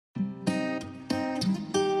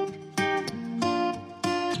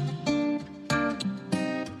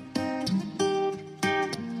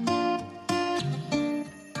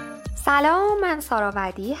سلام، من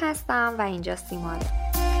روایی هستم و اینجا سیماره.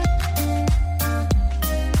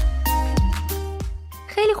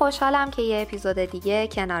 خیلی خوشحالم که یه اپیزود دیگه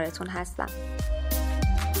کنارتون هستم.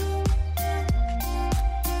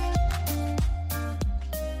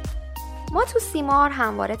 ما تو سیمار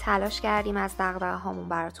همواره تلاش کردیم از دغدغه‌هامون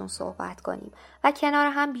براتون صحبت کنیم و کنار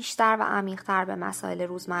هم بیشتر و عمیق‌تر به مسائل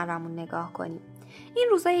روزمره‌مون نگاه کنیم. این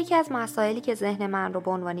روزا یکی از مسائلی که ذهن من رو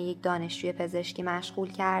به عنوان یک دانشجوی پزشکی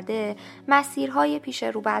مشغول کرده، مسیرهای پیش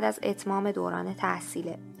رو بعد از اتمام دوران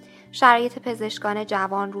تحصیله. شرایط پزشکان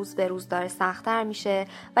جوان روز به روز داره سخت‌تر میشه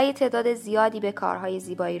و یه تعداد زیادی به کارهای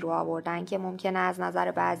زیبایی رو آوردن که ممکنه از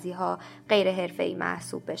نظر بعضی‌ها غیر حرفه‌ای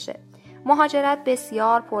محسوب بشه. مهاجرت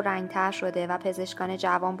بسیار پررنگ‌تر شده و پزشکان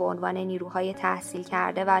جوان به عنوان نیروهای تحصیل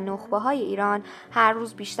کرده و نخبه‌های ایران هر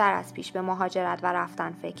روز بیشتر از پیش به مهاجرت و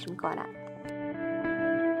رفتن فکر می‌کنند.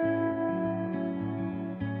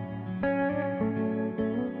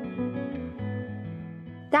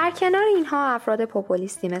 در کنار اینها افراد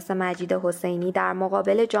پوپولیستی مثل مجید حسینی در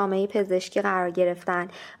مقابل جامعه پزشکی قرار گرفتن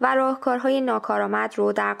و راهکارهای ناکارآمد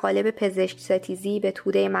رو در قالب پزشک ستیزی به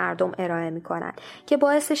توده مردم ارائه می‌کنن که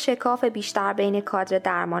باعث شکاف بیشتر بین کادر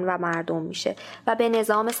درمان و مردم میشه و به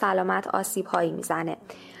نظام سلامت آسیب‌هایی میزنه.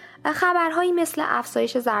 خبرهایی مثل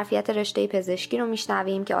افزایش ظرفیت رشته پزشکی رو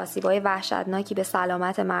میشنویم که آسیب‌های وحشتناکی به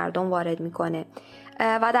سلامت مردم وارد میکنه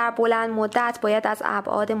و در بلند مدت باید از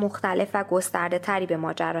ابعاد مختلف و گسترده تری به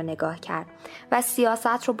ماجرا نگاه کرد و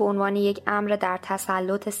سیاست رو به عنوان یک امر در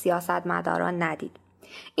تسلط سیاستمداران ندید.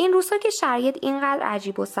 این روزها که شرایط اینقدر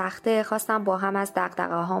عجیب و سخته، خواستم با هم از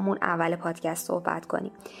دغدغه‌هامون اول پادکست صحبت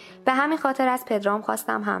کنیم. به همین خاطر از پدرام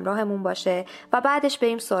خواستم همراهمون باشه و بعدش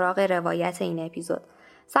بریم سراغ روایت این اپیزود.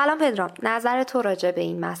 سلام پدرام، نظر تو راجع به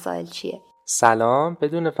این مسائل چیه؟ سلام،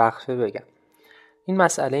 بدون وقفه بگم این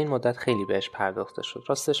مسئله این مدت خیلی بهش پرداخته شد.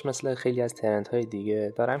 راستش مثل خیلی از ترندهای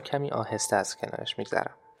دیگه دارم کمی آهسته از کنارش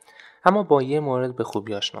میگذرم، اما با یه مورد به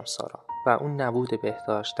خوبی آشنام سارا و اون نبود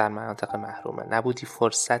بهداشت در مناطق محرومه. نبودی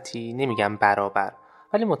فرصتی، نمیگم برابر،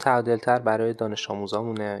 ولی متعادلتر برای دانش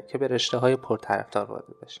آموزامونه که به رشته‌های پرطرفدار وارد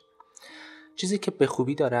بشه. چیزی که به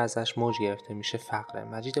خوبی داره ازش موج گرفته میشه فقره.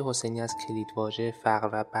 مجید حسینی از کلیدواژه فقر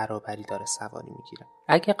و برابری داره سواری میگیره.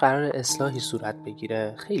 اگه قرار اصلاحی صورت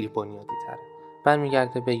بگیره خیلی بنیادی تره.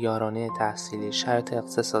 برمیگرده به یارانه تحصیلی، شرط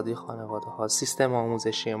اقتصادی خانواده ها، سیستم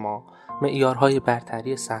آموزشی ما، معیارهای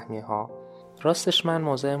برتری سهمیه ها. راستش من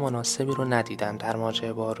موضع مناسبی رو ندیدم در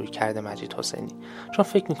مواجهه با رویکرد مجید حسینی، چون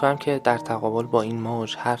فکر میکنم که در تقابل با این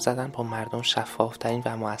موج حرف زدن با مردم شفافترین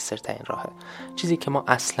و مؤثرترین راهه، چیزی که ما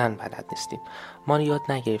اصلاً بلد نیستیم. ما یاد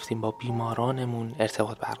نگرفتیم با بیمارانمون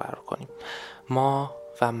ارتباط برقرار کنیم. ما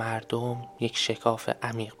و مردم یک شکاف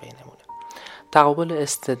عمیق بینمونه. تقابل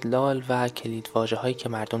استدلال و کلیدواژه هایی که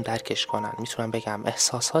مردم درکش کنن، میتونم بگم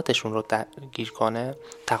احساساتشون رو درگیر کنه،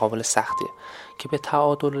 تقابل سختیه که به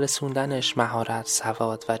تعادل رسوندنش مهارت،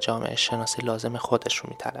 سواد و جامعه شناسی لازم خودش رو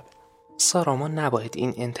میطلبه. سارا، ما نباید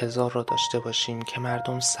این انتظار رو داشته باشیم که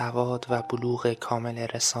مردم سواد و بلوغ کامل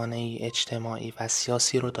رسانه‌ای، اجتماعی و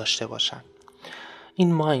سیاسی رو داشته باشن.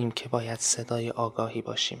 این ماییم که باید صدای آگاهی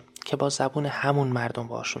باشیم که با زبون همون مردم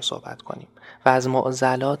باشون صحبت کنیم و از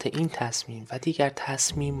معضلات این تصمیم و دیگر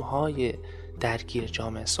تصمیم‌های درگیر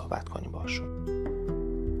جامعه صحبت کنیم باشون.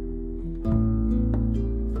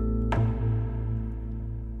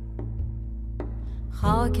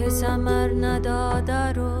 خاک ثمر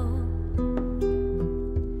نداده رو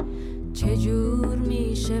چجور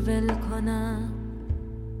میشه ول کنم،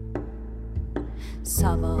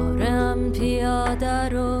 سوارم پیاده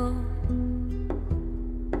رو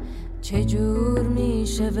چجور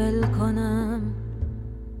میشه ول کنم،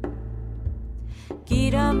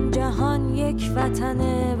 گیرم جهان یک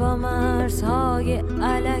وطنه با مرزهای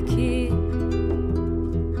الکی،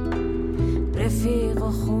 رفیق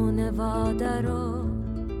و خونواده رو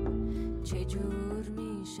چجور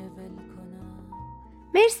میشه ول کنم.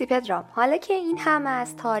 مرسی پدرام. حالا که این همه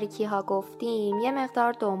از تاریکی ها گفتیم، یه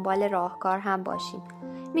مقدار دنبال راهکار هم باشیم.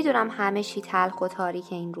 میدونم همه چی تلخ و تاریک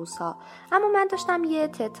این روزها، اما من داشتم یه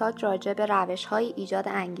تتاک راجع به روش‌های ایجاد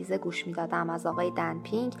انگیزه گوش میدادم از آقای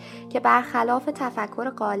دنپینگ که برخلاف تفکر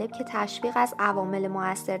غالب که تشویق از عوامل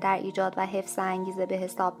مؤثر در ایجاد و حفظ انگیزه به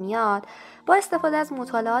حساب میاد، با استفاده از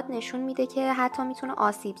مطالعات نشون میده که حتی میتونه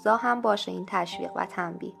آسیبزا هم باشه این تشویق و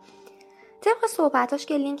تنبیه. طبق صحبتاش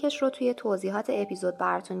که لینکش رو توی توضیحات اپیزود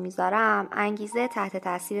براتون میذارم، انگیزه تحت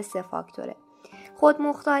تاثیر 3 فاکتوره.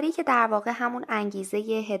 خودمختاری که در واقع همون انگیزه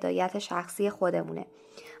هدایت شخصی خودمونه.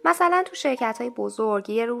 مثلا تو شرکت‌های بزرگ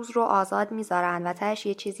یه روز رو آزاد میذارن و تهش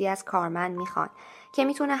یه چیزی از کارمند میخوان که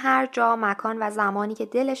میتونه هر جا، مکان و زمانی که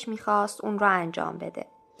دلش میخواست اون رو انجام بده.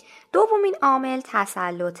 دومین عامل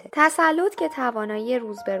تسلطه. تسلط که توانایی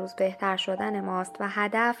روز به روز بهتر شدن ماست و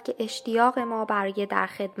هدف که اشتیاق ما برای در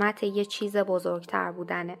خدمت یه چیز بزرگتر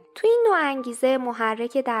بودنه. تو این نوع انگیزه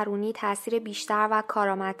محرک درونی تاثیر بیشتر و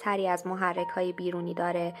کارآمدتری از محرک‌های بیرونی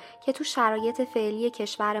داره که تو شرایط فعلی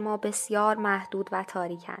کشور ما بسیار محدود و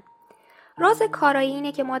تاریکن. راز کارایی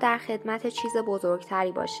اینه که ما در خدمت چیز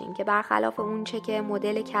بزرگتری باشیم که برخلاف اون چه که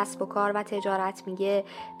مدل کسب و کار و تجارت میگه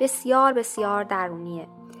بسیار بسیار درونیه.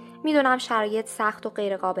 میدونم شرایط سخت و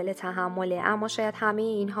غیر قابل تحمله، اما شاید همه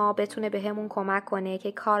اینها بتونه بهمون کمک کنه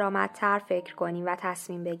که کارآمدتر فکر کنیم و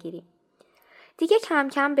تصمیم بگیریم. دیگه کم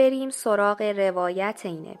کم بریم سراغ روایت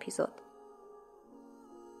این اپیزود.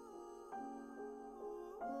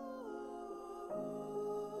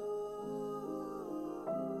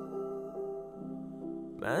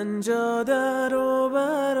 من جاده رو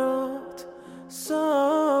برات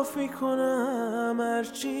صاف میکنم،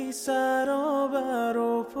 هرچی سرابر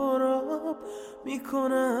و پراب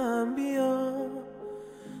میکنم، بیا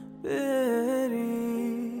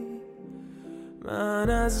بری. من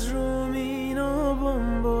از رومین و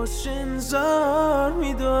بمبوش انذار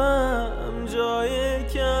میدوم، جای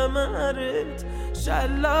کمرت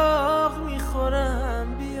شلاق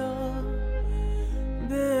میخورم، بیا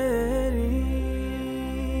بری.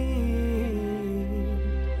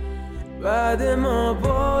 بعد ما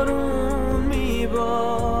بارون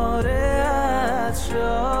میباره عطر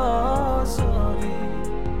آزادی،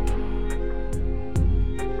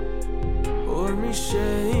 پر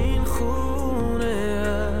میشه این خونه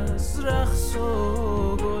از رقص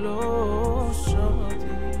و گل و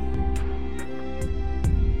شادی.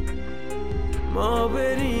 ما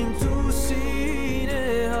بریم تو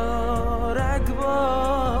سینه ها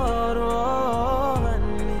رگبار و آهن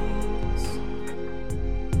نیست،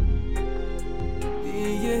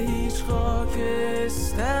 دیگه هیچ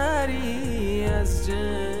خاکستری از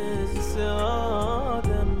جنس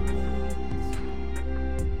آدم نیست.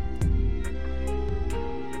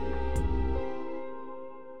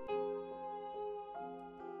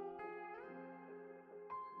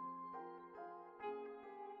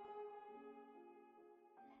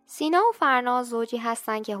 سینا و فرناز زوجی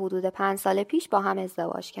هستن که حدود 5 سال پیش با هم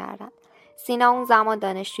ازدواج کردن. سینا اون زمان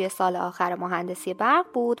دانشجوی سال آخر مهندسی برق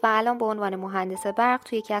بود و الان به عنوان مهندس برق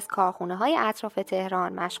توی یکی از کارخونه‌های اطراف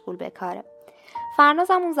تهران مشغول به کاره.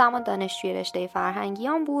 فرناز هم اون زمان دانشجوی رشته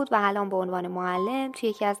فرهنگیان بود و الان به عنوان معلم توی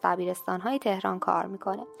یکی از دبیرستان‌های تهران کار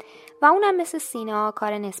میکنه و اونم مثل سینا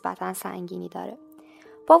کار نسبتاً سنگینی داره.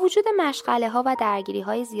 با وجود مشغله‌ها و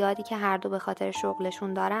درگیری‌های زیادی که هر دو به خاطر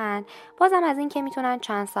شغلشون دارن، بازم از این که میتونن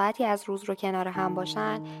چند ساعتی از روز رو کنار هم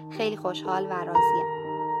باشن خیلی خوشحال و راضیه.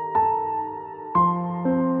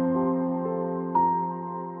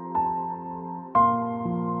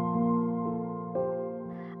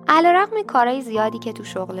 علیرغم کارهای زیادی که تو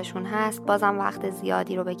شغلشون هست، بازم وقت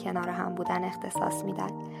زیادی رو به کنار هم بودن اختصاص میدن.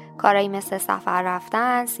 کارهایی مثل سفر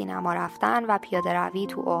رفتن، سینما رفتن و پیاده روی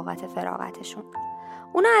تو اوقات فراغتشون.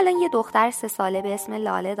 اونا الان یه دختر 3 ساله به اسم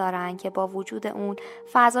لاله دارن که با وجود اون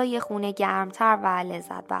فضای خونه گرمتر و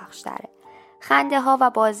لذت بخشتره. خنده ها و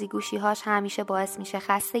بازیگوشی هاش همیشه باعث میشه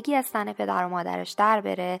خستگی از تن پدر و مادرش در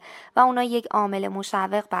بره و اونا یک عامل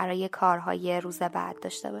مشوق برای کارهای روز بعد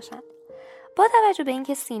داشته باشن. با توجه به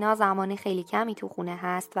اینکه سینا زمان خیلی کمی تو خونه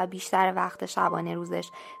هست و بیشتر وقت شبانه روزش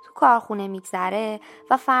تو کارخونه میگذره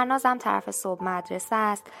و فرناز هم طرف صبح مدرسه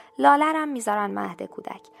است، لاله هم میذارن مهد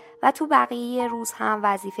کودک و تو بقیه روز هم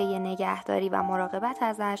وظیفه نگهداری و مراقبت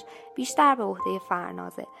ازش بیشتر به عهده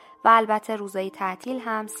فرنازه و البته روزای تعطیل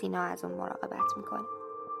هم سینا از اون مراقبت میکنه.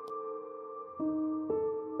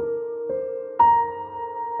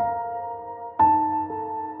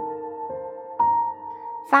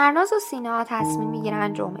 فرناز و سینا تصمیم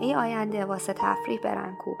میگیرن جمعه آینده واسه تفریح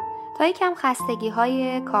برن کوه تا یکم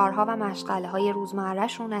خستگی‌های کارها و مشغله‌های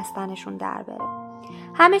روزمره‌شون از تنشون در بره.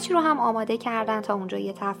 همه چی رو هم آماده کردن تا اونجا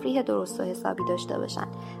یه تفریح درست و حسابی داشته باشن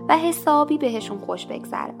و حسابی بهشون خوش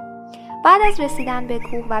بگذره. بعد از رسیدن به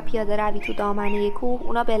کوه و پیاده روی تو دامنه کوه،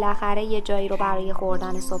 اونا بالاخره یه جایی رو برای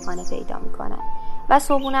خوردن صبحانه پیدا میکنن و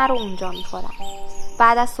صبحونه رو اونجا میخورن.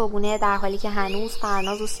 بعد از صبحونه، در حالی که هنوز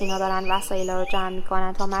فرناز و سینا دارن وسایل رو جمع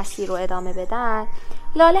میکنن تا مسیر رو ادامه بدن،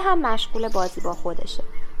 لاله هم مشغول بازی با خودشه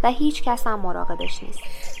و هیچ کس هم مراقبش نیست.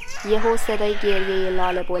 یهو صدای گریه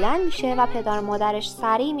لاله بلند میشه و پدر و مادرش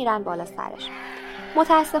سریع میرن بالا سرش.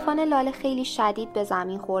 متاسفانه لاله خیلی شدید به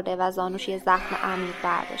زمین خورده و زانوش یه زخم عمیق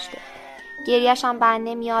برداشته. گریه‌ش هم بند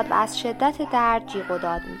نمیاد و از شدت درد جیغ و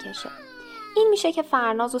داد میکشه. این میشه که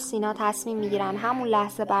فرناز و سینا تصمیم میگیرن همون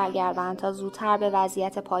لحظه برگردن تا زودتر به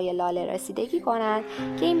وضعیت پای لاله رسیدگی کنن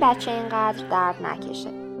که این بچه اینقدر درد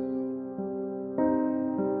نکشه.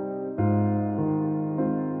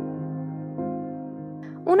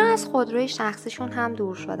 خودروی شخصیشون هم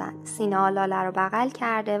دور شدن. سینا لاله رو بغل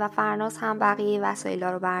کرده و فرناز هم بقیه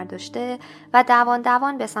وسایلا رو برداشته و دوان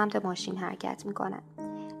دوان به سمت ماشین حرکت میکنن.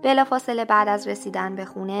 بلافاصله بعد از رسیدن به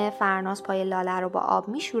خونه فرناز پای لاله رو با آب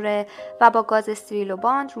میشوره و با گاز استریل و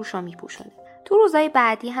باند روشو میپوشونه. تو روزهای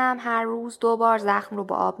بعدی هم هر روز 2 بار زخم رو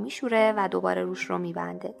با آب میشوره و دوباره روش رو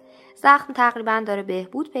میبنده. زخم تقریبا داره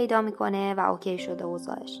بهبود پیدا میکنه و اوکی شده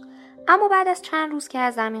اوضاعش. اما بعد از چند روز که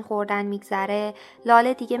از زمین خوردن میگذره،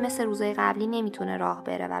 لاله دیگه مثل روزهای قبلی نمیتونه راه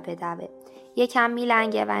بره و بدوه. یکم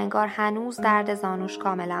میلنگه و انگار هنوز درد زانوش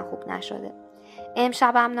کاملا خوب نشده.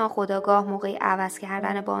 امشبم ناخودآگاه موقع عوض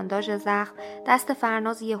کردن بانداژ زخم دست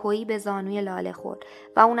فرناز یهویی به زانوی لاله خورد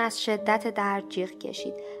و اون از شدت درد جیغ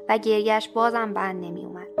کشید و گریه‌اش بازم بند نمی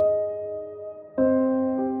اومد.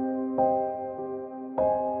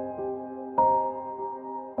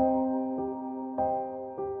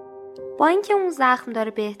 با اینکه اون زخم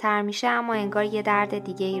داره بهتر میشه، اما انگار یه درد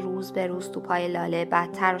دیگه روز به روز تو پای لاله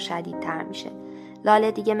بدتر و شدیدتر میشه.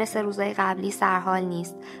 لاله دیگه مثل روزای قبلی سرحال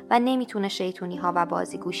نیست و نمیتونه شیطونی ها و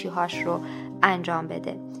بازیگوشی هاش رو انجام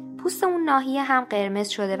بده. پوست اون ناحیه هم قرمز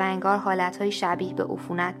شده و انگار حالتهای شبیه به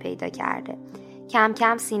عفونت پیدا کرده. کم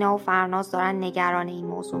کم سینا و فرناز دارن نگران این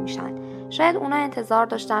موضوع میشن. شاید اونا انتظار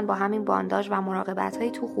داشتن با همین بانداژ و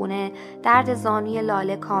مراقبت‌های تو خونه درد زانوی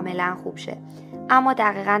لاله کاملا خوب شه. اما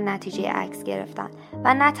دقیقاً نتیجه عکس گرفتن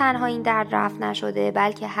و نه تنها این درد رفت نشده،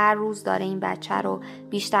 بلکه هر روز داره این بچه رو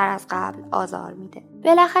بیشتر از قبل آزار میده.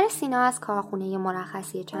 بالاخره سینا از کارخونه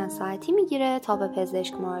مرخصی چند ساعتی میگیره تا به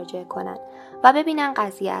پزشک مراجعه کنن و ببینن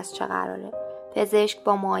قضیه از چه قراره. پزشک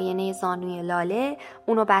با معاینه زانوی لاله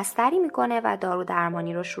اونو بستری میکنه و دارو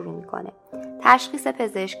درمانی رو شروع میکنه. تشخیص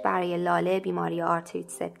پزشک برای لاله بیماری آرتریت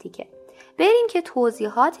سپتیکه. بریم که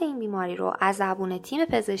توضیحات این بیماری رو از زبون تیم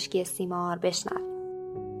پزشکی سیمار بشنویم.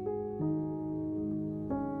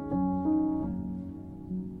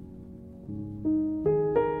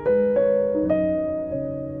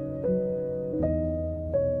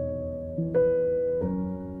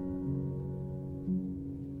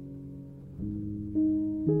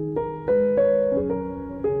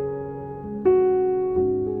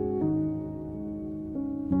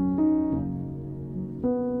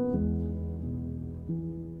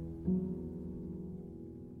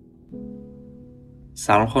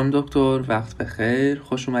 سلام خانم دکتر، وقت بخیر.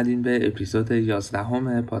 خوش اومدین به اپیزود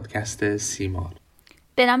 11 پادکست سیمار.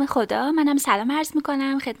 به نام خدا، منم سلام عرض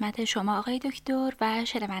میکنم خدمت شما آقای دکتر و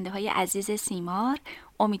شنونده های عزیز سیمار.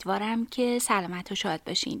 امیدوارم که سلامت و شاد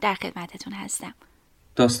باشین. در خدمتتون هستم.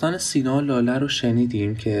 داستان سینا و لاله رو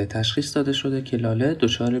شنیدیم که تشخیص داده شده که لاله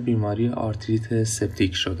دچار بیماری آرتریت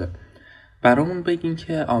سپتیک شده. برامون بگین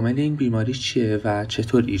که عامل این بیماری چیه و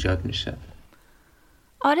چطور ایجاد میشه؟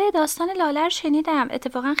 آره، داستان لاله رو شنیدم.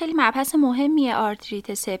 اتفاقا خیلی مبحث مهمیه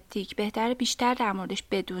آرتریت سپتیک. بهتره بیشتر در موردش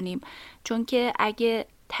بدونیم، چون که اگه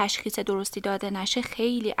تشخیص درستی داده نشه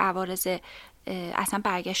خیلی عوارض اصلا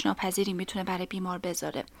برگشت ناپذیری میتونه برای بیمار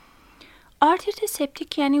بذاره. آرتریت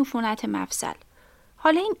سپتیک یعنی عفونت مفصل.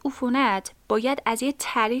 حالا این عفونت باید از یه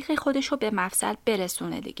طریق خودش رو به مفصل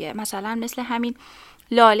برسونه دیگه. مثلا مثل همین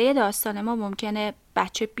لاله داستان ما ممکنه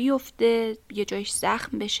بچه بیفته، یه جایش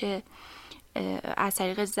زخم بشه، از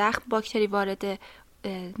طریق زخم باکتری وارد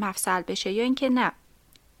مفصل بشه، یا اینکه نه،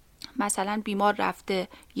 مثلا بیمار رفته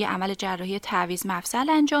یه عمل جراحی تعویض مفصل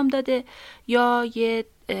انجام داده یا یه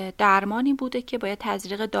درمانی بوده که باید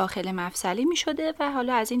تزریق داخل مفصلی می شده و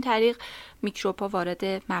حالا از این طریق میکروب‌ها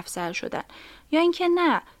وارد مفصل شدن، یا اینکه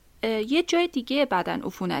نه، یه جای دیگه بدن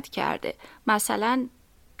عفونت کرده، مثلا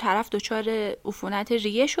طرف دچار عفونت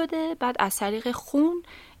ریه شده، بعد از طریق خون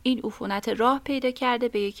این عفونت راه پیدا کرده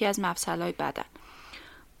به یکی از مفصل‌های بدن،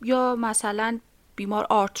 یا مثلا بیمار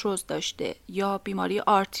آرتروز داشته یا بیماری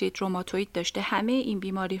آرتریت روماتوئید داشته. همه این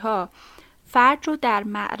بیماری‌ها فرد رو در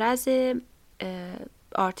معرض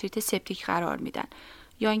آرتریت سپتیک قرار میدن،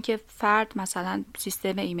 یا اینکه فرد مثلا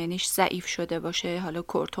سیستم ایمنیش ضعیف شده باشه، حالا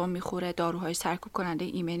کورتون میخوره، داروهای سرکوب کننده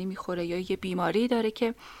ایمنی میخوره، یا یه بیماری داره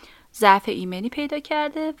که ضعف ایمنی پیدا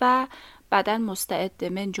کرده و بدن مستعد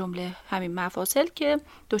من جمله همین مفاصل که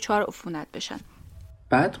دچار عفونت بشن.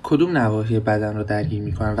 بعد کدوم نواحی بدن رو درگیر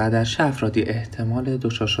میکنن و در چه افرادی احتمال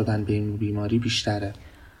دچار شدن به این بیماری بیشتره؟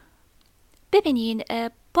 ببینین،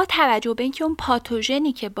 با توجه به اینکه اون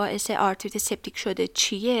پاتوژنی که باعث آرتریت سپتیک شده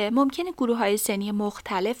چیه، ممکنه گروه‌های سنی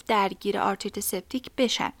مختلف درگیر آرتریت سپتیک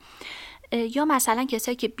بشن. یا مثلا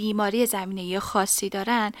کسایی که بیماری زمینه‌ای خاصی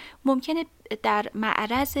دارن ممکنه در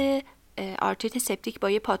معرض آرتریت سپتیک با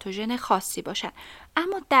یه پاتوژن خاصی باشن.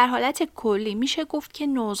 اما در حالت کلی میشه گفت که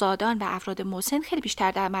نوزادان و افراد مسن خیلی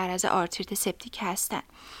بیشتر در معرض آرتریت سپتیک هستن.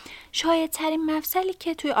 شایع‌ترین مفصلی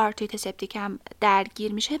که توی آرتریت سپتیک هم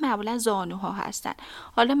درگیر میشه معمولا زانوها هستن.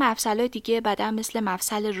 حالا مفصل‌های دیگه بدن مثل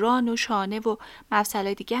مفصل ران و شانه و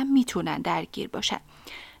مفصل‌های دیگه هم میتونن درگیر باشن.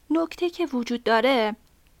 نکته که وجود داره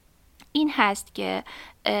این هست که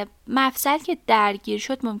مفصل که درگیر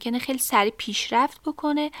شد ممکنه خیلی سریع پیشرفت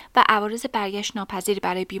بکنه و عوارض برگشت ناپذیری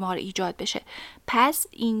برای بیمار ایجاد بشه. پس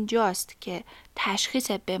اینجاست که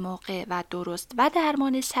تشخیص به موقع و درست و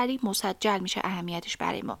درمان سریع مسجل میشه. اهمیتش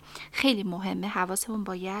برای ما خیلی مهمه، حواسمون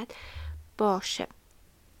باید باشه.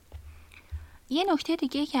 یه نکته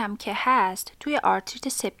دیگه هم که هست توی آرتریت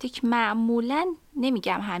سپتیک معمولاً،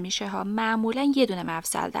 نمیگم همیشه ها، معمولاً یه دونه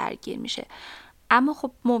مفصل درگیر میشه، اما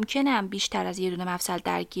خب ممکنه هم بیشتر از یه دونه مفصل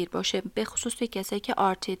درگیر باشه. به خصوص توی کسایی که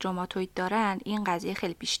آرتریت روماتوید دارن این قضیه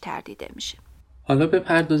خیلی بیشتر دیده میشه. حالا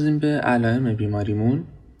بپردازیم به علائم بیماریمون.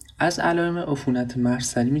 از علائم عفونت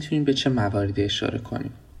مفصلی میتونیم به چه مواردی اشاره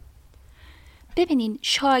کنیم؟ ببینین،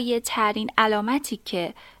 شایع ترین علامتی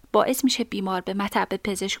که باعث میشه بیمار به مطب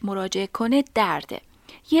پزشک مراجعه کنه درده.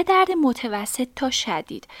 یه درد متوسط تا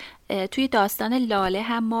شدید. توی داستان لاله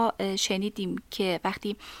هم ما شنیدیم که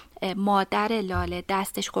وقتی مادر لاله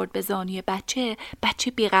دستش خورد به زانوی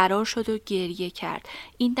بچه بیقرار شد و گریه کرد.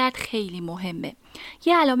 این درد خیلی مهمه.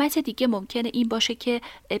 یه علامت دیگه ممکنه این باشه که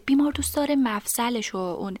بیمار دوست داره مفصلش و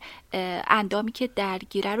اون اندامی که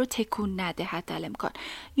درگیره رو تکون نده حتی الامکان.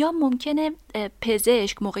 یا ممکنه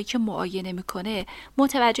پزشک موقعی که معاینه میکنه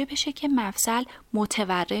متوجه بشه که مفصل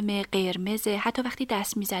متورم، قرمزه. حتی وقتی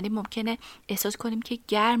دست میزنیم ممکنه احساس کنیم که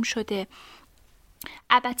گرم شده.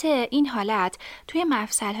 البته این حالت توی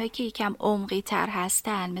مفصل هایی که یکم عمقی تر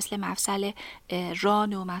هستن مثل مفصل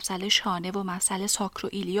ران و مفصل شانه و مفصل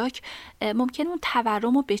ساکروئیلیاک ممکنه اون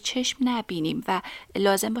تورم رو به چشم نبینیم و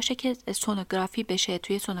لازم باشه که سونوگرافی بشه.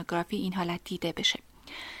 توی سونوگرافی این حالت دیده بشه.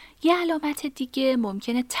 یه علامت دیگه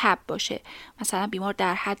ممکنه تب باشه. مثلا بیمار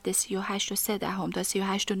در حد 38.3 تا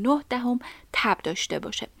 38.9 تب داشته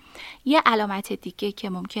باشه. یه علامت دیگه که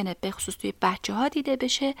ممکنه به خصوص توی بچه ها دیده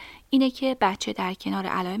بشه اینه که بچه در کنار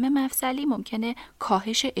علائم مفصلی ممکنه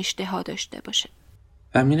کاهش اشتها داشته باشه.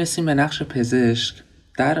 و میرسیم به نقش پزشک.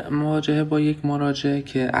 در مواجهه با یک مراجع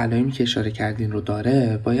که علائمی که اشاره کردین رو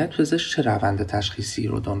داره، باید پزشک چه روند تشخیصی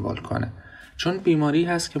رو دنبال کنه؟ چون بیماری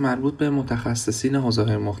هست که مربوط به متخصصین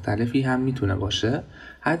حوزه‌های مختلفی هم میتونه باشه.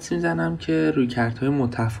 حدس میزنم که رویکردهای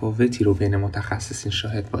متفاوتی رو بین متخصصین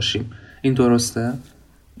شاهد باشیم. این درسته؟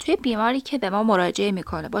 توی بیماری که به ما مراجعه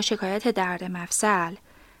میکنه با شکایت درد مفصل،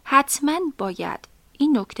 حتما باید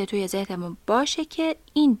این نکته توی ذهنمون باشه که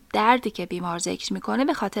این دردی که بیمار ذکر میکنه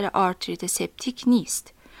به خاطر آرتریت سپتیک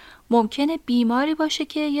نیست. ممکنه بیماری باشه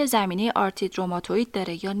که یه زمینه آرتریت روماتوید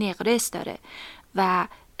داره یا نقرس داره و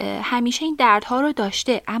همیشه این دردها رو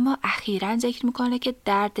داشته، اما اخیراً ذکر میکنه که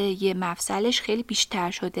درد یه مفصلش خیلی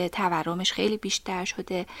بیشتر شده، تورمش خیلی بیشتر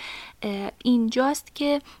شده. اینجاست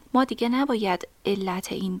که ما دیگه نباید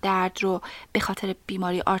علت این درد رو به خاطر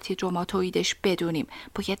بیماری آرتریت روماتویدش بدونیم.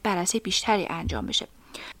 باید بررسی بیشتری انجام بشه.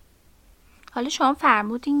 حالا شما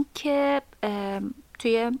فرمودین که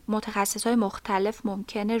توی متخصصهای مختلف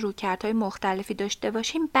ممکنه رویکردهای مختلفی داشته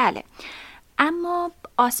باشیم. بله، اما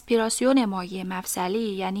آسپیراسیون مایع مفصلی،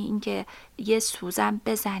 یعنی اینکه یه سوزن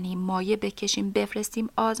بزنیم، مایع بکشیم، بفرستیم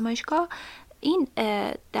آزمایشگاه، این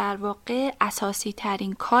در واقع اساسی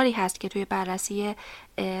ترین کاری هست که توی بررسی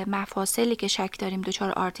مفاصلی که شک داریم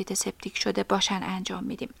دچار آرتریت سپتیک شده باشن انجام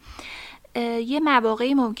میدیم. یه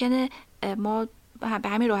مواقعی ممکنه ما به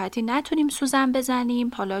همین راحتی نتونیم سوزن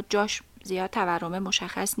بزنیم، حالا جاش زیاد تورم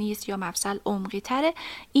مشخص نیست یا مفصل عمقی تره.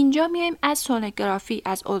 اینجا میایم از سونوگرافی،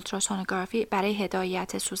 از اولتراسونوگرافی برای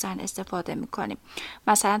هدایت سوزن استفاده میکنیم.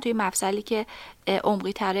 مثلا توی مفصلی که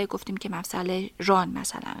عمقی تره گفتیم که مفصل ران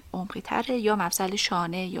مثلا عمقی تره، یا مفصل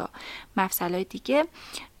شانه یا مفصل‌های دیگه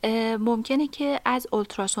ممکنه که از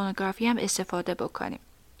اولتراسونوگرافی هم استفاده بکنیم.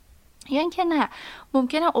 یا اینکه نه،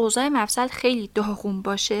 ممکنه اوضاع مفصل خیلی داغون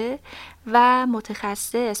باشه و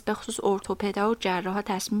متخصص به خصوص ارتوپدا و جراحا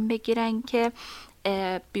تصمیم بگیرن که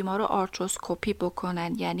بیمار رو آرتروسکوپی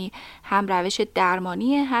بکنن، یعنی هم روش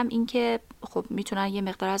درمانیه، هم اینکه خب میتونن یه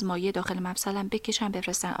مقدار از مایع داخل مفصل هم بکشن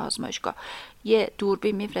بفرستن آزمایشگاه. یه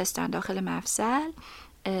دوربین میفرستن داخل مفصل،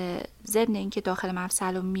 ضمن اینکه داخل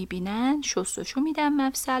مفصل رو میبینن شستشو میدن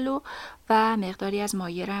مفصل رو و مقداری از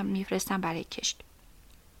مایع رو میفرستن برای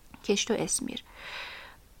کشت و اسمیر.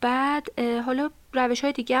 بعد حالا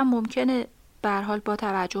روش‌های دیگه هم ممکنه به هر حال با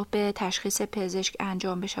توجه به تشخیص پزشک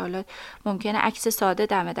انجام بشه. حالا ممکنه عکس ساده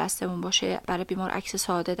دم دستمون باشه، برای بیمار عکس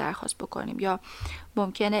ساده درخواست بکنیم، یا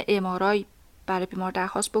ممکنه MRI برای بیمار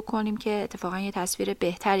درخواست بکنیم که اتفاقا یه تصویر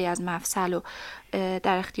بهتری از مفصل رو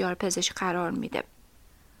در اختیار پزشک قرار میده.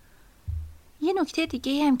 یه نکته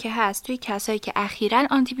دیگه هم که هست توی کسایی که اخیراً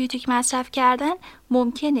آنتیبیوتیک مصرف کردن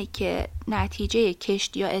ممکنه که نتیجه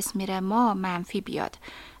کشت یا اسمیر ما منفی بیاد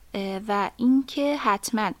و اینکه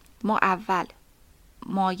حتما ما اول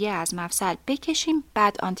مایع از مفصل بکشیم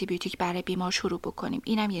بعد آنتیبیوتیک برای بیمار شروع بکنیم.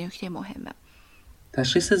 اینم یه نکته مهمه.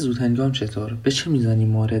 تشخیص زودهنگام چطور؟ به چه میزانی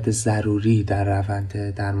مورد ضروری در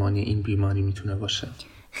روند درمانی این بیماری میتونه باشه؟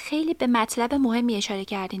 خیلی به مطلب مهمی اشاره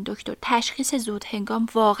کردین دکتر. تشخیص زودهنگام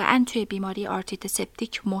واقعا توی بیماری آرتریت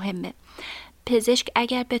سپتیک مهمه. پزشک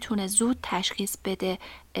اگر بتونه زود تشخیص بده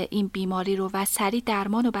این بیماری رو و سریع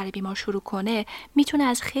درمان رو برای بیمار شروع کنه، میتونه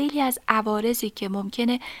از خیلی از عوارضی که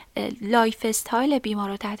ممکنه لایف استایل بیمار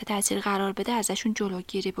رو تحت تاثیر قرار بده ازشون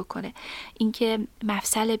جلوگیری بکنه. اینکه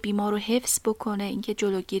مفصل بیمار رو حفظ بکنه، اینکه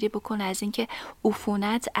جلوگیری بکنه از اینکه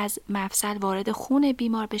عفونت از مفصل وارد خون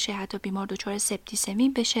بیمار بشه، حتی بیمار دچار سپتیسمی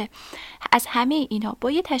بشه. از همه اینها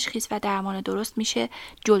با یه تشخیص و درمان درست میشه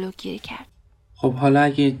جلوگیری کرد. خب حالا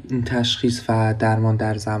اگه این تشخیص و درمان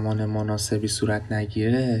در زمان مناسبی صورت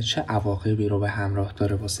نگیره چه عواقبی رو به همراه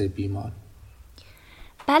داره واسه بیمار؟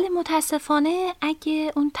 بله متاسفانه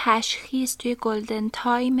اگه اون تشخیص توی گلدن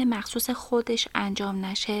تایم مخصوص خودش انجام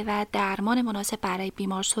نشه و درمان مناسب برای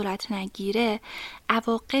بیمار صورت نگیره،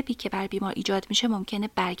 عواقبی که بر بیمار ایجاد میشه ممکنه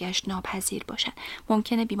برگشت ناپذیر باشن.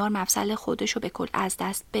 ممکنه بیمار مفصل خودش رو به کل از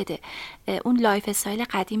دست بده، اون لایف استایل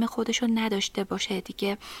قدیم خودش رو نداشته باشه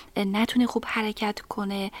دیگه، نتونه خوب حرکت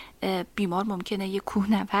کنه. بیمار ممکنه یه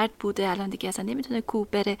کوهنورد بوده الان دیگه اصلا نمیتونه کوه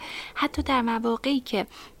بره. حتی در مواقعی که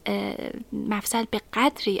مفصل به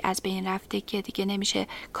قدری از بین رفته که دیگه نمیشه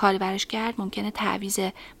کاری برش کرد، ممکنه تعویض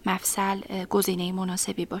مفصل گزینه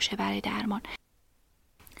مناسبی باشه برای درمان.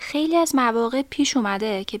 خیلی از مواقع پیش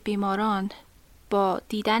اومده که بیماران با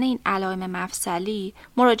دیدن این علائم مفصلی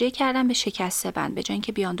مراجعه کردن به شکسته بند، به جای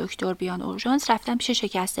اینکه بیان دکتر بیان اورژانس رفتن پیش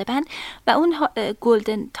شکسته بند و اون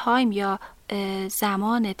گلدن تایم یا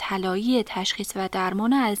زمان طلایی تشخیص و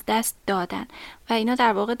درمان از دست دادن و اینا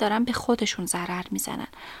در واقع دارن به خودشون ضرر میزنن.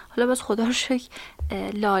 حالا باز خدا رو شکر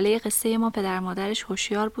لاله قصه ما پدر مادرش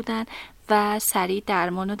هوشیار بودن و سریع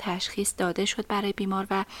درمان و تشخیص داده شد برای بیمار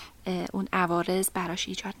و اون عوارض براش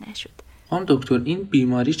ایجاد نشد. دکتر این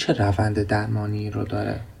بیماری چه روند درمانی رو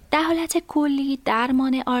داره؟ در حالت کلی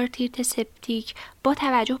درمان آرتریت سپتیک با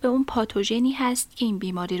توجه به اون پاتوژنی هست که این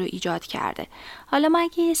بیماری رو ایجاد کرده. حالا ما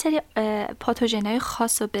اگه یه سری پاتوژن‌های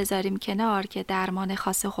خاص رو بذاریم کنار که درمان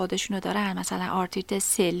خاص خودشونو دارن، مثلا آرتریت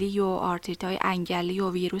سلی و آرتریت‌های انگلی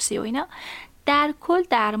و ویروسی و اینا، در کل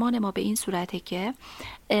درمان ما به این صورته که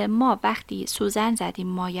ما وقتی سوزن زدیم،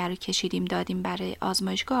 مایع رو کشیدیم دادیم برای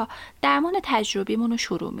آزمایشگاه، درمان تجربیمون رو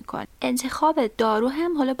شروع میکنیم. انتخاب دارو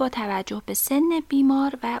هم حالا با توجه به سن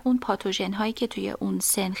بیمار و اون پاتوژن هایی که توی اون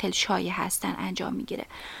سن خیلی شایع هستن انجام میگیره.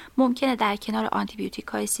 ممکنه در کنار آنتیبیوتیک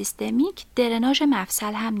های سیستمیک درناژ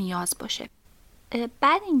مفصل هم نیاز باشه.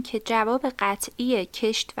 بعد اینکه جواب قطعی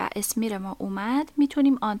کشت و اسمیر ما اومد،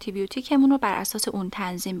 میتونیم آنتیبیوتیکمون رو بر اساس اون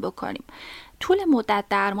تنظیم بکنیم. طول مدت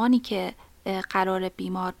درمانی که قرار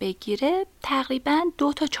بیمار بگیره تقریبا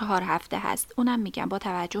 2 تا 4 هفته هست. اونم میگم با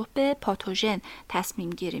توجه به پاتوژن تصمیم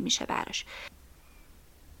گیری میشه براش.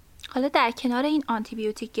 حالا در کنار این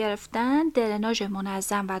آنتیبیوتیک گرفتن، درناژ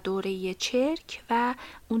منظم و دوره‌ای چرک و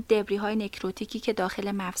اون دبری های نکروتیکی که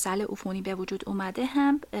داخل مفصل عفونی به وجود اومده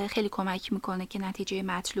هم خیلی کمک میکنه که نتیجه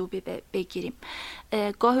مطلوبی بگیریم.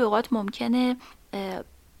 گاهی اوقات ممکنه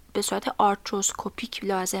به صورت آرتروسکوپیک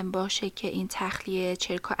لازم باشه که این تخلیه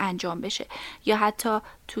چرکا انجام بشه، یا حتی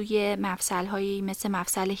توی مفصل‌هایی مثل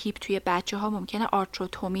مفصل هیپ توی بچه‌ها ممکنه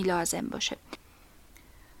آرتروتومی لازم باشه.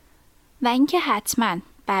 و اینکه حتما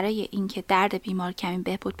برای اینکه درد بیمار کمی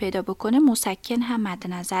بهبود پیدا بکنه مسکن هم مد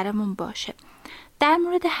نظرمون باشه. در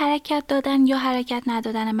مورد حرکت دادن یا حرکت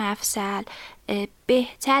ندادن مفصل،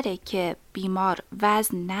 بهتره که بیمار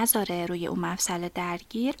وزن نذاره روی اون مفصل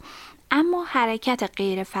درگیر، اما حرکت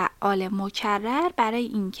غیر فعال مکرر برای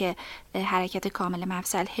اینکه حرکت کامل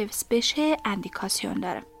مفصل حفظ بشه اندیکاسیون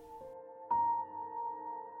داره.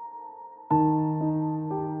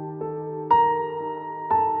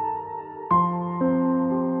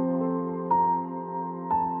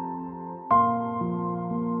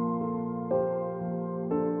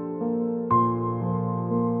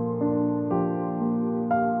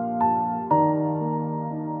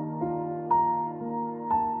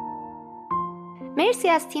 مرسی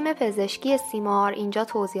از تیم پزشکی سیمار. اینجا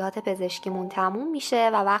توضیحات پزشکیمون تموم میشه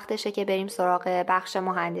و وقتشه که بریم سراغ بخش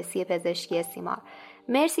مهندسی پزشکی سیمار.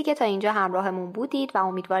 مرسی که تا اینجا همراهمون بودید و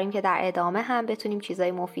امیدواریم که در ادامه هم بتونیم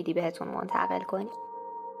چیزای مفیدی بهتون منتقل کنیم.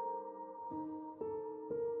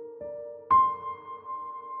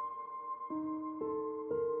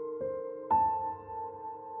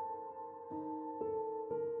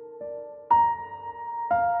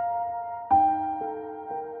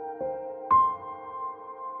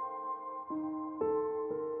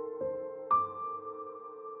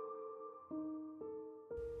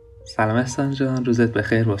 سلام احسان جان، روزت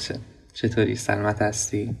بخیر باشه. چطوری؟ سلامت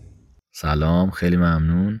هستی؟ سلام، خیلی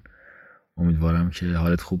ممنون. امیدوارم که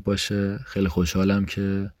حالت خوب باشه. خیلی خوشحالم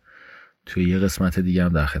که توی یه قسمت دیگه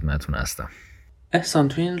هم در خدمتتون هستم. احسان،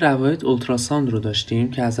 توی این روایت اولتراساوند رو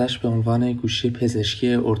داشتیم که ازش به عنوان گوشه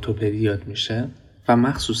پزشکی ارتوپدی یاد میشه و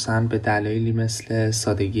مخصوصاً به دلایلی مثل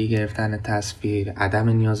سادگی گرفتن تصویر، عدم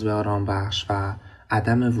نیاز به آرام بخش و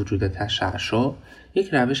عدم وجود تشعشع یک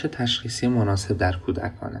روش تشخیصی مناسب در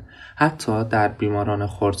کودکانه. حتی در بیماران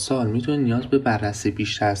خردسال میتونه نیاز به بررسی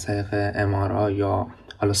بیشتر از طریق MRI یا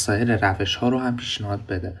حالا سایر روش‌ها رو هم پیشنهاد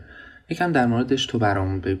بده. یکم در موردش تو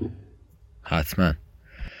برامون بگو. حتما.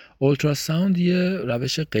 اولتراساوند یه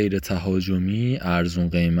روش غیر تهاجمی، ارزون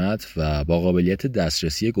قیمت و با قابلیت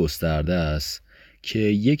دسترسی گسترده است که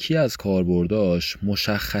یکی از کاربرداش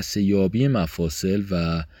مشخصه یابی مفاصل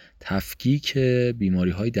و تفکیک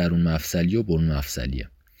بیماری‌های درون مفصلی و برون مفصلیه.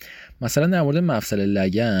 مثلا در مورد مفصل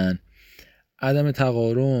لگن، عدم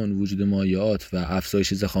تقارن، وجود مایعات و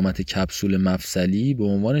افزایش ضخامت کپسول مفصلی به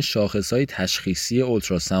عنوان شاخص‌های تشخیصی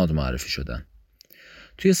اولتراساوند معرفی شدن.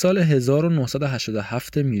 توی سال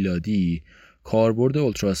 1987 میلادی کاربرد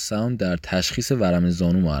اولتراساوند در تشخیص ورم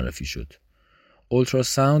زانو معرفی شد.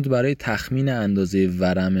 اولتراساوند برای تخمین اندازه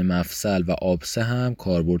ورم مفصل و آبسه هم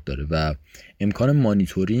کاربرد داره و امکان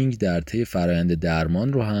مانیتورینگ در طی فرآیند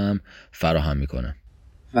درمان رو هم فراهم میکنه.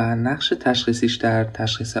 و نقش تشخیصیش در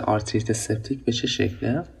تشخیص آرتریت سپتیک به چه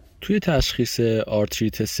شکله؟ توی تشخیص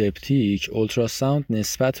آرتریت سپتیک اولتراساوند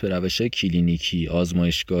نسبت به روش کلینیکی،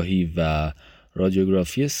 آزمایشگاهی و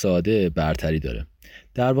رادیوگرافی ساده برتری داره.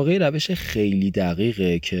 در واقع روش خیلی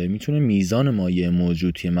دقیقه که میتونه میزان مایع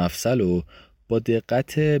موجود توی مفصل رو با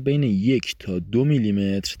دقت بین 1 تا 2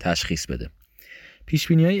 میلیمتر تشخیص بده.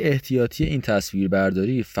 پیشبینی‌های احتیاطی این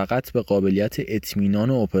تصویربرداری فقط به قابلیت اطمینان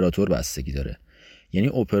اپراتور بستگی داره. یعنی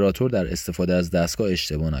اپراتور در استفاده از دستگاه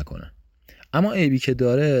اشتباه نکنه. اما عیبی که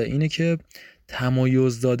داره اینه که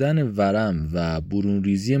تمایز دادن ورم و برون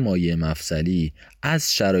ریزی مایع مفصلی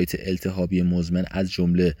از شرایط التهابی مزمن از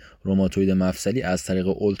جمله روماتوید مفصلی از طریق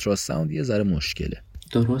اولتراساوند یه ذره مشکله.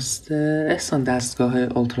 درسته. احسان، دستگاه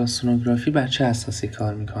اولتراسونوگرافی بر چه اساسی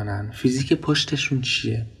کار میکنن؟ فیزیک پشتشون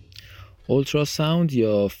چیه؟ اولتراساوند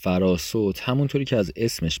یا فراسوت همونطوری که از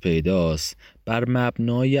اسمش پیداست بر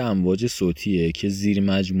مبنای امواج صوتیه که زیر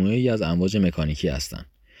مجموعه‌ای از امواج مکانیکی هستن.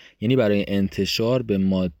 یعنی برای انتشار به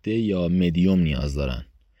ماده یا مدیوم نیاز دارن.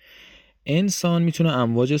 انسان میتونه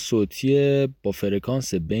امواج صوتی با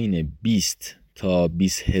فرکانس بین 20 تا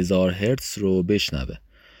 20,000 هرتز رو بشنوه.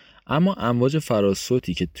 اما امواج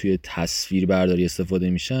فراسوتی که توی تصویر برداری استفاده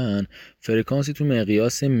میشن فرکانسی تو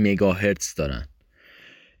مقیاس مگاهرتز دارن.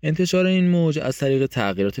 انتشار این موج از طریق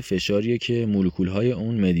تغییرات فشاریه که مولکول‌های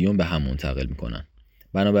اون مدیوم به هم منتقل میکنن.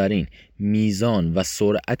 بنابراین میزان و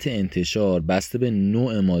سرعت انتشار بسته به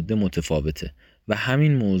نوع ماده متفاوته و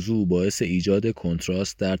همین موضوع باعث ایجاد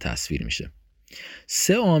کنتراست در تصویر میشه.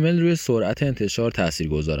 3 عامل روی سرعت انتشار تأثیر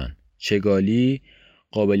گذارن: چگالی،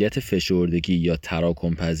 قابلیت فشردگی یا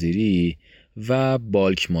تراکم پذیری و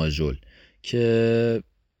بالک ماژول که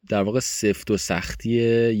در واقع سفت و سختی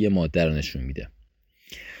یه ماده رو نشون میده.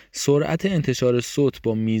 سرعت انتشار صوت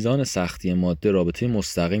با میزان سختی ماده رابطه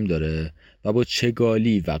مستقیم داره و با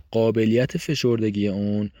چگالی و قابلیت فشردگی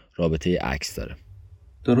اون رابطه عکس داره.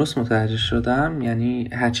 درست متوجه شدم؟ یعنی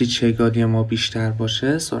هرچی چگالی ما بیشتر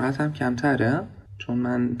باشه سرعت هم کمتره؟ چون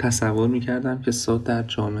من تصور میکردم که صوت در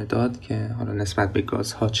جامدات که حالا نسبت به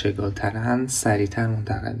گازها چگالترن سریعتر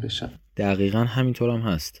منتقل بشه. دقیقاً همینطور هم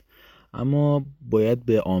هست. اما باید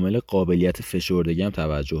به عامل قابلیت فشردگی هم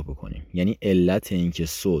توجه بکنیم. یعنی علت این که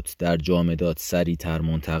صوت در جامدات سریعتر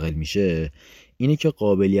منتقل میشه اینه که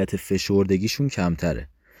قابلیت فشردگیشون کمتره.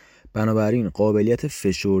 بنابراین قابلیت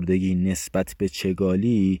فشردگی نسبت به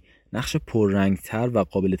چگالی نقش پررنگتر و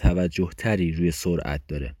قابل توجه تری روی سرعت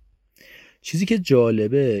داره. چیزی که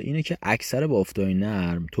جالبه اینه که اکثر بافت‌های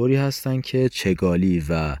نرم طوری هستن که چگالی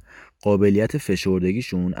و قابلیت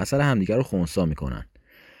فشردگیشون اثر همدیگر رو خنثی میکنن.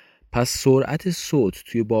 پس سرعت صوت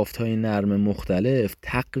توی بافت‌های نرم مختلف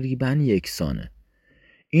تقریباً یکسانه.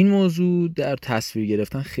 این موضوع در تصویر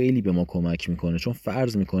گرفتن خیلی به ما کمک میکنه، چون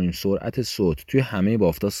فرض میکنیم سرعت صوت توی همه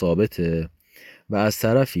بافت‌ها ثابته و از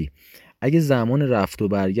طرفی اگه زمان رفت و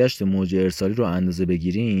برگشت موج ارسالی رو اندازه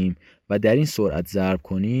بگیریم و در این سرعت ضرب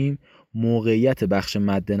کنیم موقعیت بخش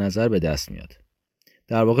مد نظر به دست میاد.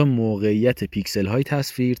 در واقع موقعیت پیکسل های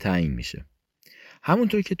تصویر تعیین میشه.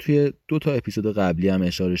 همونطور که توی 2 اپیزود قبلی هم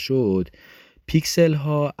اشاره شد، پیکسل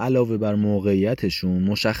ها علاوه بر موقعیتشون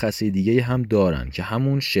مشخصه دیگه هم دارن که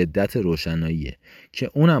همون شدت روشناییه که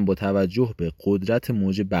اونم با توجه به قدرت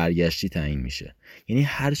موج برگشتی تعیین میشه. یعنی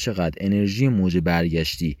هر چقدر انرژی موج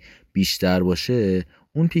برگشتی بیشتر باشه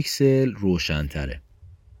اون پیکسل روشن‌تره.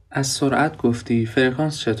 از سرعت گفتی،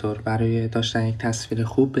 فرکانس چطور؟ برای داشتن یک تصویر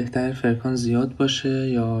خوب بهتر فرکانس زیاد باشه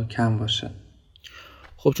یا کم باشه؟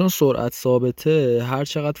 خب چون سرعت ثابته، هر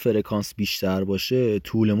چقدر فرکانس بیشتر باشه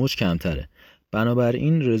طول موج کمتره.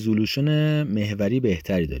 بنابراین رزولوشن محوری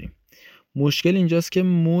بهتری داریم. مشکل اینجاست که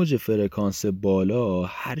موج فرکانس بالا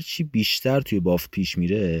هرچی بیشتر توی بافت پیش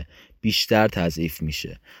میره بیشتر تضعیف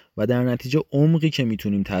میشه و در نتیجه عمقی که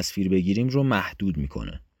میتونیم تصویر بگیریم رو محدود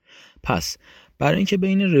میکنه. پس برای اینکه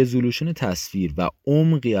بین رزولوشن تصویر و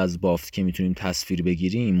عمقی از بافت که میتونیم تصویر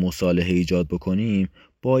بگیریم مصالحه ایجاد بکنیم،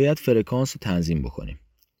 باید فرکانس رو تنظیم بکنیم.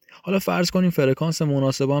 حالا فرض کنیم فرکانس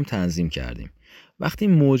مناسب هم تنظیم کردیم. وقتی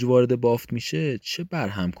موج وارد بافت میشه چه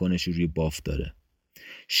برهم کنشی روی بافت داره؟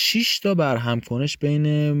 6 تا برهم کنش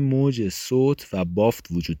بین موج صوت و بافت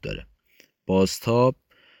وجود داره: بازتاب،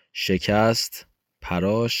 شکست،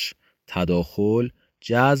 پراش، تداخل،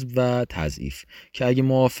 جذب و تضعیف، که اگه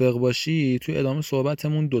موافق باشی توی ادامه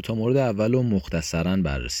صحبتمون 2 مورد اول رو مختصراً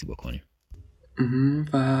بررسی بکنیم.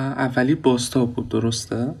 و اولی بازتاب بود،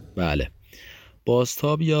 درسته؟ بله.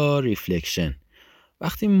 بازتاب یا ریفلکشن،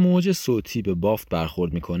 وقتی موج صوتی به بافت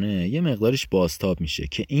برخورد میکنه یه مقدارش بازتاب میشه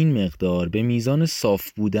که این مقدار به میزان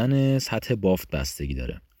صاف بودن سطح بافت بستگی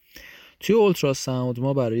داره. توی اولتراساوند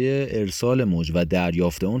ما برای ارسال موج و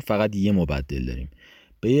دریافت اون فقط یه مبدل داریم.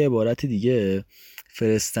 به یه عبارت دیگه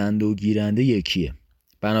فرستنده و گیرنده یکیه.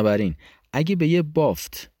 بنابراین اگه به یه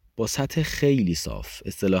بافت با سطح خیلی صاف،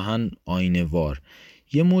 اصطلاحاً آینه وار،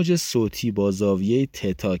 یه موج صوتی با زاویه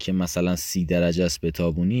تتا که مثلا 30 درجه است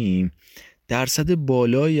بتابونیم، درصد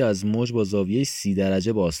بالایی از موج با زاویه 30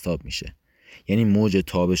 درجه بازتاب میشه. یعنی موج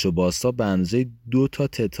تابش و بازتاب به اندازه 2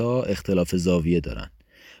 تتا اختلاف زاویه دارن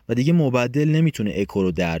و دیگه مبدل نمیتونه اکو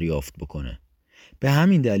رو دریافت بکنه. به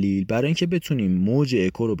همین دلیل برای اینکه بتونیم موج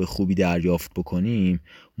اکو رو به خوبی دریافت بکنیم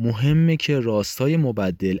مهمه که راستای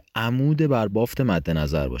مبدل عمود بر بافت مد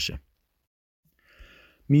نظر باشه.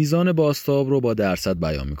 میزان بازتاب رو با درصد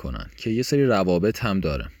بیان میکنن که یه سری روابط هم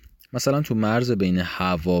داره. مثلا تو مرز بین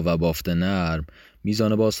هوا و بافت نرم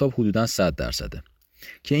میزان بازتاب حدوداً 100%،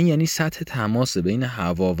 که این یعنی سطح تماس بین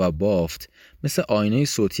هوا و بافت مثل آینه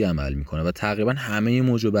صوتی عمل میکنه و تقریباً همه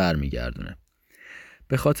موج رو برمیگردونه.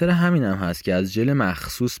 به خاطر همین هم هست که از ژل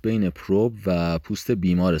مخصوص بین پروب و پوست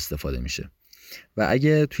بیمار استفاده میشه و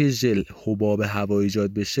اگه توی ژل حباب هوا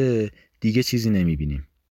ایجاد بشه دیگه چیزی نمیبینیم.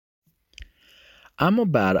 اما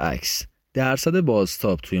برعکس درصد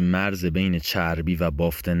بازتاب توی مرز بین چربی و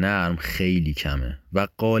بافت نرم خیلی کمه و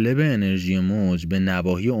غالب انرژی موج به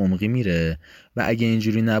نواحی عمقی میره و اگه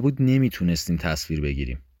اینجوری نبود نمیتونستیم تصویر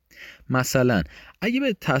بگیریم. مثلا اگه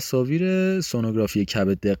به تصاویر سونوگرافی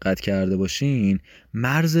کبد دقت کرده باشین،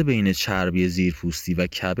 مرز بین چربی زیرپوستی و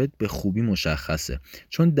کبد به خوبی مشخصه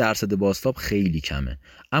چون درصد بازتاب خیلی کمه،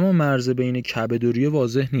 اما مرز بین کبد و ریه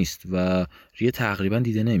واضح نیست و ریه تقریبا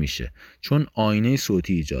دیده نمیشه چون آینه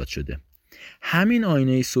صوتی ایجاد شده. همین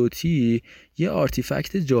آینه صوتی یه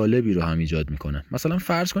آرتیفکت جالبی رو هم ایجاد میکنه. مثلا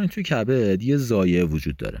فرض کنید توی کبد یه زایعه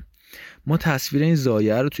وجود داره. ما تصویر این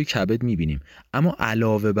زایعه رو توی کبد میبینیم، اما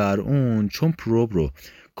علاوه بر اون چون پروب رو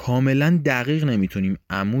کاملا دقیق نمیتونیم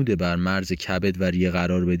عمود بر مرز کبد و ریه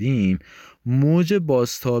قرار بدیم، موج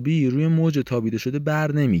بازتابی روی موج تابیده شده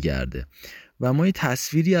بر نمیگرده و ما یه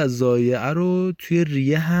تصویری از زایعه رو توی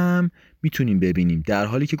ریه هم میتونیم ببینیم، در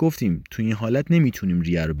حالی که گفتیم توی این حالت نمیتونیم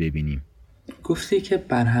ریه رو ببینیم. گفتی که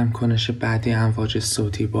برهم کنش بعدی امواج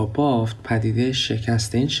صوتی با بافت پدیده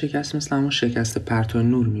شکسته. این شکست مثل همون شکست پرتو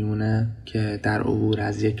نور میمونه که در عبور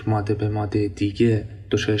از یک ماده به ماده دیگه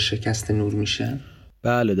دچار شکست نور میشه؟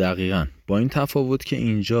 بله دقیقاً، با این تفاوت که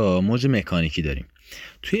اینجا موج مکانیکی داریم.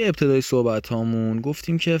 توی ابتدای صحبت هامون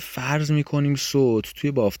گفتیم که فرض میکنیم صوت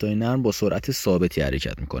توی بافتای نرم با سرعت ثابتی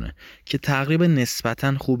حرکت میکنه که تقریبا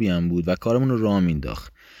نسبتاً خوبی هم بود و کارمون رو راه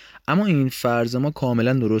مینداخت. اما این فرض ما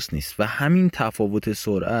کاملا درست نیست و همین تفاوت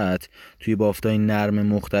سرعت توی بافتای نرم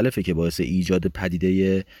مختلفه که باعث ایجاد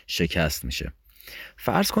پدیده شکست میشه.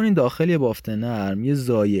 فرض کنین داخل یه بافت نرم یه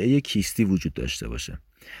زایعه کیستی وجود داشته باشه.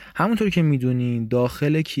 همونطور که میدونین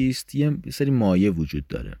داخل کیست یه سری مایع وجود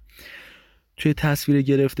داره. توی تصویر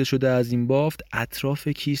گرفته شده از این بافت اطراف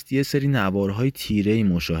کیست یه سری نوارهای تیره‌ای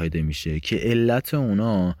مشاهده میشه که علت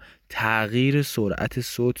اونا تغییر سرعت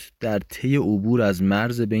صوت در طی عبور از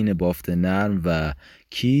مرز بین بافت نرم و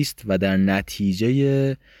کیست و در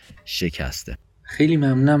نتیجه شکسته. خیلی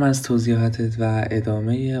ممنونم از توضیحاتت و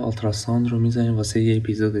ادامه اولتراساوند رو میذاریم واسه یه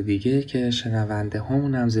اپیزود دیگه که شنونده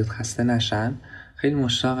همون هم زیاد خسته نشن. خیلی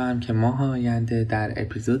مشتاقم که ماه آینده در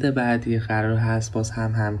اپیزود بعدی قرار هست باز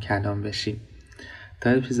هم کلام بشیم. تا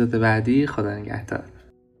اپیزود بعدی، خدا نگهدار.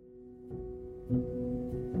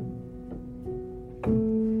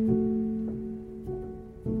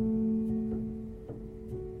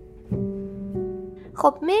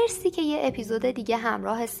 خب مرسی که یه اپیزود دیگه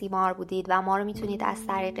همراه سیمار بودید و ما رو میتونید از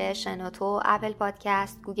طریق شنوتو، اپل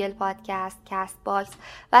پادکست، گوگل پادکست، کست باکس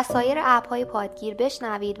و سایر اپ‌های پادگیر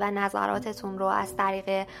بشنوید و نظراتتون رو از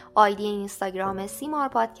طریق آیدی اینستاگرام سیمار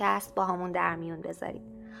پادکست با همون در میون بذارید.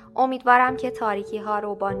 امیدوارم که تاریکی ها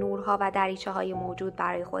رو با نورها و دریچه های موجود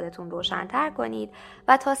برای خودتون روشن‌تر کنید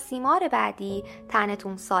و تا سیمار بعدی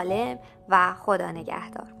تنتون سالم و خدا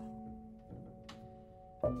نگهدار.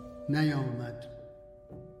 نیامد.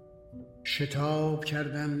 شتاب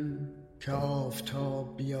کردم که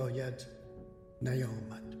آفتاب بیاید،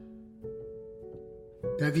 نیامد.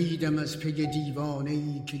 دویدم از پی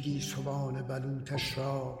دیوانه‌ای که گیسوان بلوطش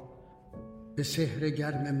را به سحر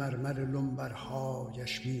گرم مرمر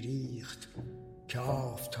لنبرهایش میریخت که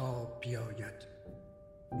آفتاب بیاید،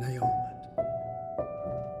 نیامد.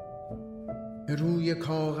 به روی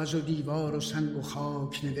کاغذ و دیوار و سنگ و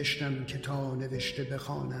خاک نوشتم که تا نوشته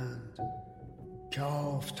بخوانند که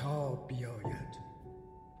آفتاب بیاید،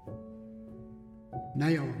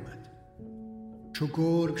 نیامد. چو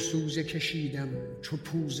گرگ سوزه کشیدم، چو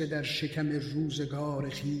پوزه در شکم روزگار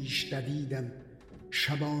خویش دویدم،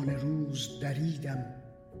 شبان روز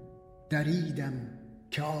دریدم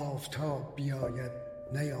که آفتاب بیاید،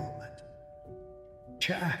 نیامد.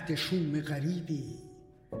 چه عهد شوم غریبی،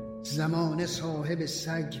 زمانه صاحب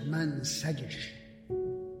سگ، من سگش.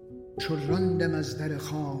 چو راندم از در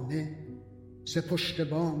خانه، ز پشت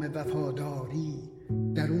بام وفاداری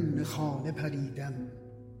درون خانه پریدم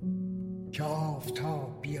که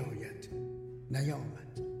آفتاب بیاید،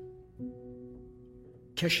 نیامد.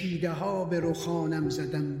 کشیده ها به رخانم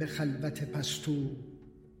زدم به خلوت پستو،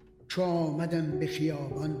 چو آمدم به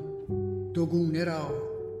خیابان دوگونه را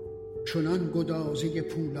چنان گدازه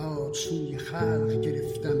پولاد سوی خلق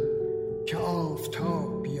گرفتم که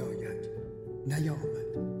آفتاب بیاید، نیامد.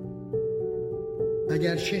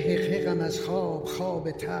 اگرچه حقحقم از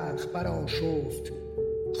خواب تلخ برآشفت،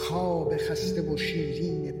 خواب خسته و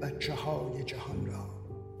شیرین بچه های جهان را،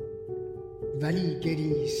 ولی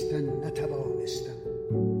گریستن نتوانستم،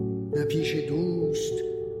 نه پیش دوست،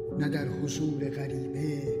 نه در حضور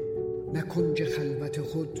غریبه، نه کنج خلوت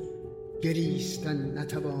خود گریستن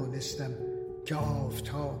نتوانستم که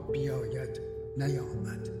آفتاب بیاید،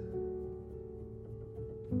 نیامد.